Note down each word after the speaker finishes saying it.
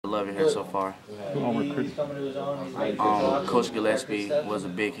love it here so far. Who all recruited? Coach Gillespie was a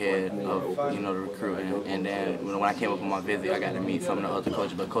big head of the recruiting, and then when I came up on my visit, I got to meet some of the other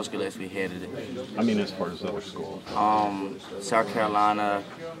coaches, but Coach Gillespie headed it. I mean, as far as other schools. South Carolina,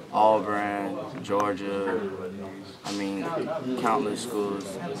 Auburn, Georgia. I mean, countless schools.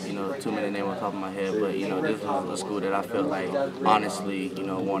 Too many names on top of my head, but this was a school that I felt like honestly,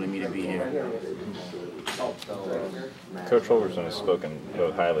 wanted me to be here. Coach Holgorsen has spoken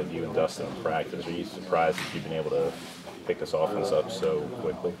both highly of you and Dustin in practice. Are you surprised that you've been able to pick this offense up so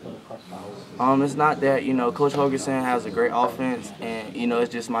quickly? It's not that, Coach Holgorsen has a great offense, and,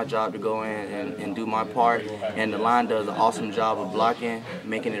 it's just my job to go in and do my part. And the line does an awesome job of blocking,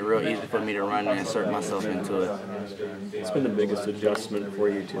 making it real easy for me to run and insert myself into it. What's been the biggest adjustment for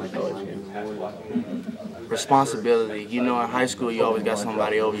you to the college game? Responsibility. In high school, you always got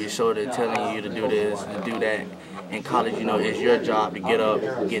somebody over your shoulder telling you to do this, to do that. In college, it's your job to get up,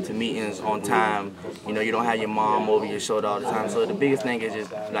 get to meetings on time. You don't have your mom over your shoulder all the time. So the biggest thing is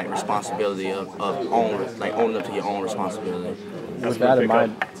just like responsibility of owning up to your own responsibility. With that in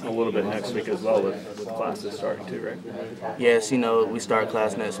mind, a little bit next week as well with classes starting too, right? Yes, we start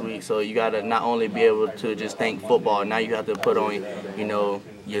class next week, so you got to not only be able to just think football, now you have to put on,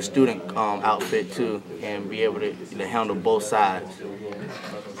 your student outfit too, and be able to handle both sides.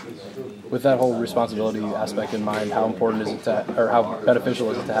 With that whole responsibility aspect in mind, how important is it or how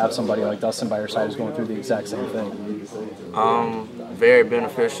beneficial is it to have somebody like Dustin by your side who's going through the exact same thing? Very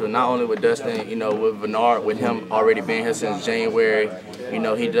beneficial, not only with Dustin, with Bernard, with him already being here since January.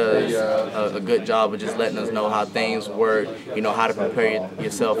 He does a good job of just letting us know how things work, how to prepare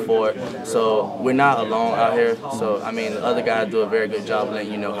yourself for it. So we're not alone out here. So, the other guys do a very good job of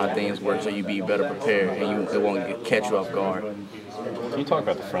letting you know how things work so you be better prepared and it won't catch you off guard. Can you talk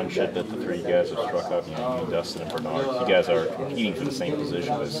about the friendship that the three guys have struck up, you, Dustin and Bernard? You guys are competing for the same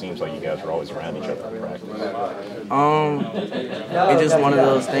position, but it seems like you guys are always around each other in practice. It's just one of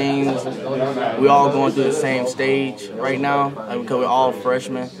those things. We're all going through the same stage right now because we're all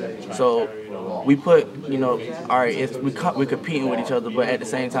freshmen. So we put, all right, we're competing with each other, but at the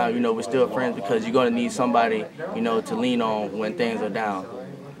same time, we're still friends because you're going to need somebody, to lean on when things are down.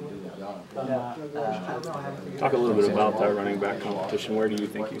 Talk a little bit about that running back competition. Where do you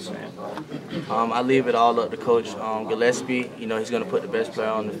think you stand? I leave it all up to Coach Gillespie. He's going to put the best player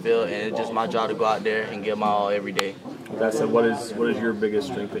on the field, and it's just my job to go out there and give my all every day. That said, what is your biggest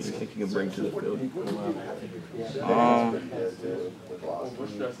strength that you think you can bring to the field?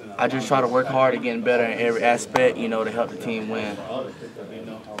 I just try to work hard at getting better in every aspect, to help the team win.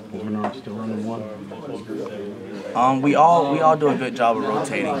 Bernard still running one. We all do a good job of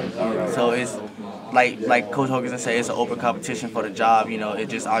rotating. So it's like Coach Holgorsen said, it's an open competition for the job.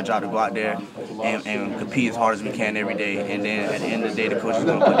 It's just our job to go out there and compete as hard as we can every day. And then at the end of the day, the coach is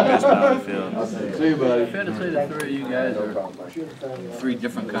going to put the best player on the field. Fair to say the three of you guys are three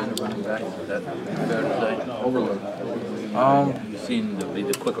different kinds of running backs. Is that fair to say? Overload. You've seen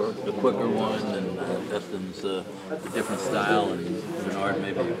the quicker one, and Dustin's a different style, and Bernard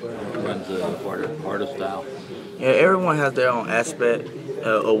maybe runs a harder style. Yeah, everyone has their own aspect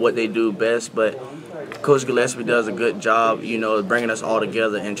of what they do best, but Coach Gillespie does a good job, bringing us all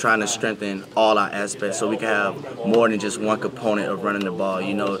together and trying to strengthen all our aspects so we can have more than just one component of running the ball.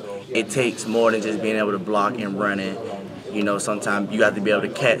 It takes more than just being able to block and running. Sometimes you have to be able to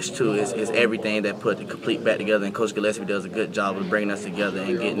catch too. It's everything that put the complete back together, and Coach Gillespie does a good job of bringing us together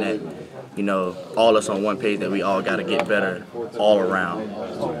and getting that, all us on one page that we all got to get better all around.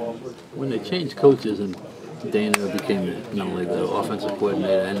 When they changed coaches and Dana became not only the offensive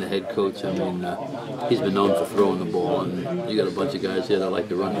coordinator and the head coach, he's been known for throwing the ball, and you got a bunch of guys here that like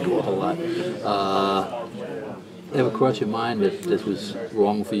to run the ball a whole lot. Ever cross your mind that this was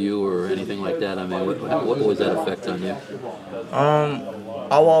wrong for you or anything like that? What was that effect on you?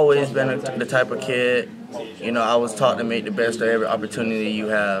 I've always been the type of kid, I was taught to make the best of every opportunity you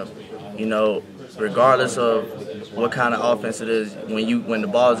have, regardless of what kind of offense it is. When the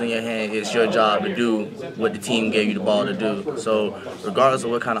ball's in your hand, it's your job to do what the team gave you the ball to do. So regardless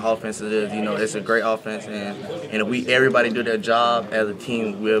of what kind of offense it is, it's a great offense, and if everybody do their job as a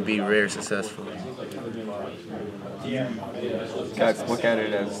team, we'll be very successful. Guys, look at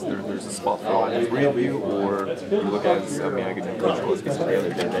it as there's a spot for all three of you, or you look at it as, I could Coach Gillespie said the other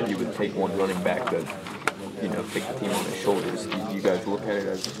day that he would take one running back to, take the team on his shoulders. Do you guys look at it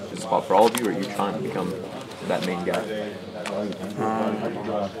as a spot for all of you, or are you trying to become that main guy?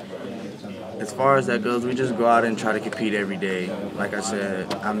 As far as that goes, we just go out and try to compete every day. Like I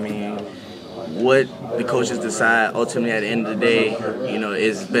said, what the coaches decide ultimately at the end of the day, you know,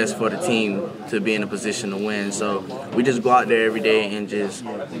 is best for the team to be in a position to win. So we just go out there every day and just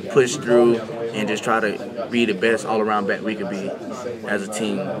push through and just try to be the best all-around back we could be as a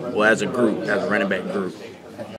team or as a group, as a running back group.